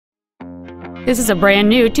This is a brand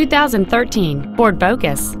new 2013 Ford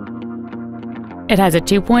Focus. It has a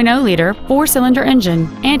 2.0-liter four-cylinder engine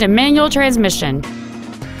and a manual transmission.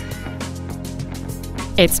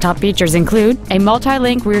 Its top features include a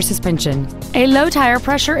multi-link rear suspension, a low tire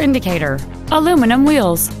pressure indicator, aluminum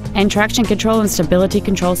wheels, and traction control and stability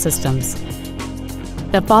control systems.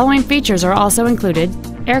 The following features are also included: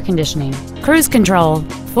 air conditioning, cruise control,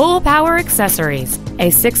 full power accessories, a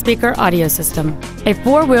 6-speaker audio system, a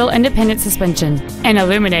 4-wheel independent suspension, an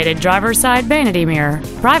illuminated driver's side vanity mirror,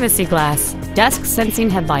 privacy glass, dusk sensing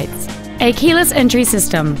headlights, a keyless entry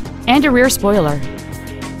system, and a rear spoiler.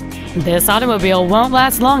 This automobile won't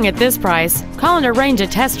last long at this price. Call and arrange a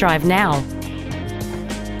test drive now.